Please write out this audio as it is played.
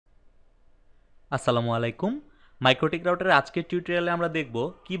আসসালামু আলাইকুম। মাইক্রোটিক রাউটারের আজকের টিউটোরিয়ালে আমরা দেখব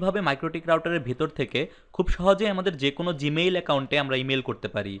কিভাবে মাইক্রোটিক রাউটারের ভেতর থেকে খুব সহজেই আমাদের যে কোনো জিমেইল অ্যাকাউন্টে আমরা ইমেল করতে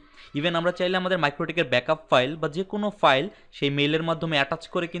পারি। ইভেন আমরা চাইলে আমাদের মাইক্রোটিকের ব্যাকআপ ফাইল বা যে কোনো ফাইল সেই মেইলের মাধ্যমে অ্যাটাচ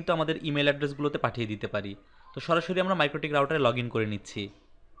করে কিন্তু আমাদের ইমেল অ্যাড্রেসগুলোতে পাঠিয়ে দিতে পারি। তো সরাসরি আমরা মাইক্রোটিক রাউটারে লগ ইন করে নিচ্ছি।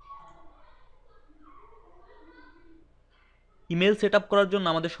 ইমেল সেট আপ করার জন্য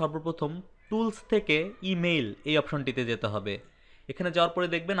আমাদের সর্বপ্রথম টুলস থেকে ইমেইল এই অপশনটিতে যেতে হবে। এখানে যাওয়ার পরে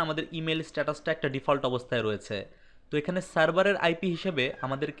দেখবেন আমাদের ইমেল স্ট্যাটাসটা একটা ডিফল্ট অবস্থায় রয়েছে। তো এখানে সার্ভারের আইপি হিসেবে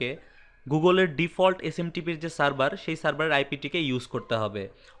আমাদেরকে গুগলের ডিফল্ট এসএমটিপির যে সার্ভার সেই সার্ভারের আইপিটিকে ইউজ করতে হবে,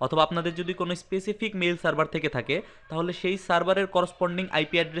 অথবা আপনাদের যদি কোনো স্পেসিফিক মেইল সার্ভার থেকে থাকে তাহলে সেই সার্ভারের করসপন্ডিং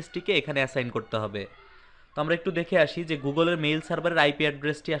আইপি অ্যাড্রেসটিকে এখানে অ্যাসাইন করতে হবে। তো আমরা একটু দেখে আসি যে গুগলের মেইল সার্ভারের আইপি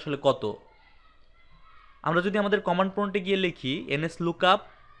অ্যাড্রেসটি আসলে কত। আমরা যদি আমাদের কমান্ড প্রম্পটে গিয়ে লিখি nslookup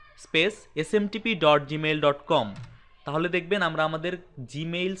স্পেস smtp.gmail.com তাহলে দেখবেন আমরা আমাদের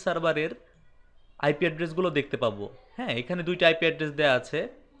জিমেইল সার্ভারের আইপি অ্যাড্রেসগুলো দেখতে পাবো। হ্যাঁ, এখানে দুইটা আইপি অ্যাড্রেস দেওয়া আছে,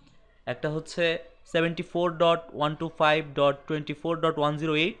 একটা হচ্ছে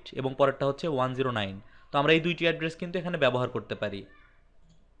 74.125.24.108 এবং পরেরটা হচ্ছে 109। তো আমরা এই দুইটি অ্যাড্রেস কিন্তু এখানে ব্যবহার করতে পারি।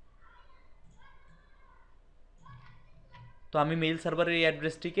 তো আমি মেইল সার্ভারের এই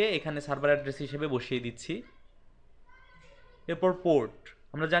অ্যাড্রেসটিকে এখানে সার্ভার অ্যাড্রেস হিসেবে বসিয়ে দিচ্ছি। এরপর পোর্ট,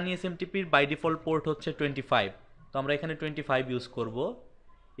 আমরা জানি এসএমটিপির বাই ডিফল্ট পোর্ট হচ্ছে 25। তো আমরা এখানে 25 ইউজ করব।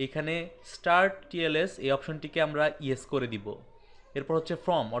 এখানে স্টার্ট টিএলএস এই অপশনটিকে আমরা ইয়েস করে দিব। এরপর হচ্ছে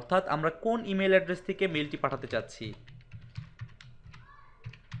ফ্রম, অর্থাৎ আমরা কোন ইমেল অ্যাড্রেস থেকে মেইলটি পাঠাতে চাচ্ছি।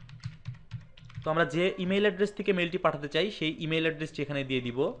 তো আমরা যে ইমেল অ্যাড্রেস থেকে মেইলটি পাঠাতে চাই সেই ইমেল অ্যাড্রেসটি এখানে দিয়ে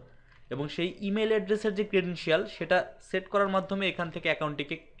দিব এবং সেই ইমেল অ্যাড্রেসের যে ক্রেডেনশিয়াল সেটা সেট করার মাধ্যমে এখান থেকে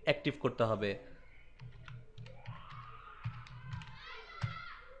অ্যাকাউন্টটিকে অ্যাক্টিভ করতে হবে।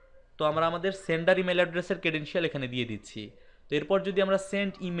 তো আমরা আমাদের সেন্ডার ইমেল অ্যাড্রেসের ক্রেডেনশিয়াল এখানে দিয়ে দিচ্ছি। তো এরপর যদি আমরা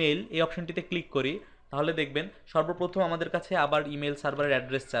সেন্ড ইমেল এই অপশনটিতে ক্লিক করি তাহলে দেখবেন সর্বপ্রথম আমাদের কাছে আবার ইমেল সার্ভারের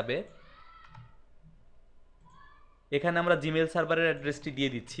অ্যাড্রেস চাবে। এখানে আমরা জিমেল সার্ভারের অ্যাড্রেসটি দিয়ে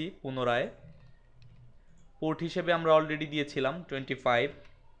দিচ্ছি পুনরায়। পোর্ট হিসেবে আমরা অলরেডি দিয়েছিলাম 25।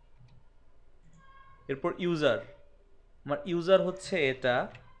 এরপর ইউজার, আমার ইউজার হচ্ছে এটা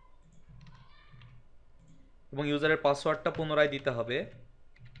এবং ইউজারের পাসওয়ার্ডটা পুনরায় দিতে হবে।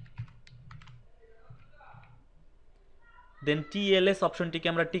 দেন টিএলএস অপশনটিকে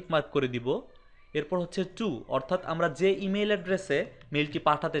আমরা টিক মার্ক করে দিব। এরপর হচ্ছে টু, অর্থাৎ আমরা যে ইমেল অ্যাড্রেসে মেইলটি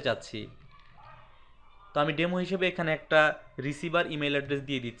পাঠাতে চাচ্ছি। তো আমি ডেমো হিসেবে এখানে একটা রিসিভার ইমেল অ্যাড্রেস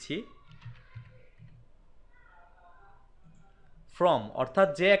দিয়ে দিচ্ছি। ফ্রম, অর্থাৎ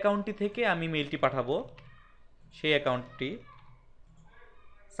যে অ্যাকাউন্টটি থেকে আমি মেইলটি পাঠাবো সেই অ্যাকাউন্টটি।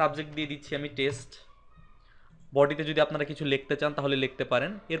 সাবজেক্ট দিয়ে দিচ্ছি আমি টেস্ট। বডিতে যদি আপনারা কিছু লিখতে চান তাহলে লিখতে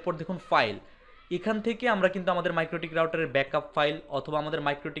পারেন। এরপর দেখুন ফাইল, এখান থেকে আমরা কিন্তু আমাদের মাইক্রোটিক রাউটারের ব্যাকআপ ফাইল অথবা আমাদের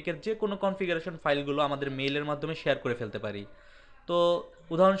মাইক্রোটিকের যে কোনো কনফিগারেশন ফাইলগুলো আমাদের মেইলের মাধ্যমে শেয়ার করে ফেলতে পারি। তো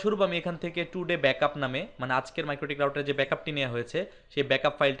উদাহরণস্বরূপ আমি এখান থেকে টুডে ব্যাকআপ নামে, মানে আজকের মাইক্রোটিক রাউটারে যে ব্যাকআপটি নেওয়া হয়েছে সেই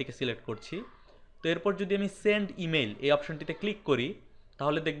ব্যাকআপ ফাইলটিকে সিলেক্ট করছি। তো এরপর যদি আমি সেন্ড ইমেল এই অপশনটিতে ক্লিক করি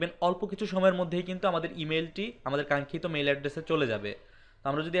তাহলে দেখবেন অল্প কিছু সময়ের মধ্যেই কিন্তু আমাদের ইমেলটি আমাদের কাঙ্ক্ষিত মেইল অ্যাড্রেসে চলে যাবে। তো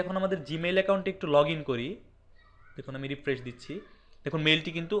আমরা যদি এখন আমাদের জিমেইল অ্যাকাউন্টে একটু লগ ইন করি, দেখুন আমি রিফ্রেশ দিচ্ছি, দেখুন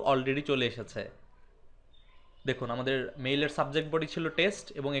মেইলটি কিন্তু অলরেডি চলে এসেছে। দেখুন আমাদের মেইলের সাবজেক্ট বডি ছিল টেস্ট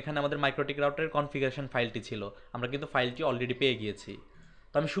এবং এখানে আমাদের মাইক্রোটিক রাউটারের কনফিগারেশন ফাইলটি ছিল। আমরা কিন্তু ফাইলটি অলরেডি পেয়ে গিয়েছি।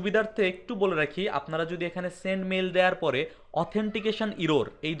 তো আমি সুবিধার্থে একটু বলে রাখি, আপনারা যদি এখানে সেন্ড মেইল দেওয়ার পরে অথেন্টিকেশন ইরর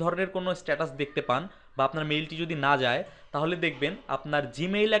এই ধরনের কোনো স্ট্যাটাস দেখতে পান বা আপনার মেইলটি যদি না যায় তাহলে দেখবেন আপনার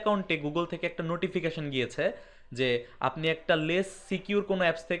জিমেইল অ্যাকাউন্টে গুগল থেকে একটা নোটিফিকেশন গিয়েছে যে আপনি একটা লেস সিকিউর কোনো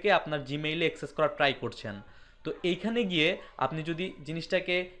অ্যাপস থেকে আপনার জিমেইলে অ্যাক্সেস করার ট্রাই করছেন। তো এইখানে গিয়ে আপনি যদি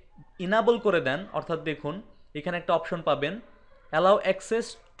জিনিসটাকে ইনাবল করে দেন, অর্থাৎ দেখুন এখানে একটা অপশন পাবেন allow access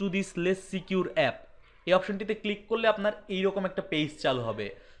to this less secure app, এই অপশনটিতে ক্লিক করলে আপনার এইরকম একটা পেজ চালু হবে।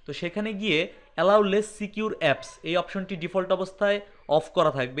 তো সেখানে গিয়ে অ্যালাউ লেস সিকিউর অ্যাপস এই অপশনটি ডিফল্ট অবস্থায় অফ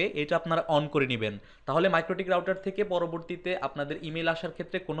করা থাকবে, এটা আপনারা অন করে নেবেন। তাহলে মাইক্রোটিক রাউটার থেকে পরবর্তীতে আপনাদের ইমেল আসার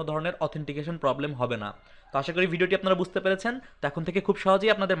ক্ষেত্রে কোনো ধরনের অথেন্টিকেশন প্রবলেম হবে না। তো আশা করি ভিডিওটি আপনারা বুঝতে পেরেছেন। তো এখন থেকে খুব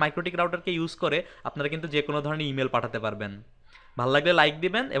সহজেই আপনাদের মাইক্রোটিক রাউটারকে ইউজ করে আপনারা কিন্তু যে কোনো ধরনের ইমেল পাঠাতে পারবেন। ভালো লাগলে লাইক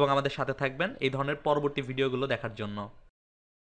দিবেন এবং আমাদের সাথে থাকবেন এই ধরনের পরবর্তী ভিডিওগুলো দেখার জন্য।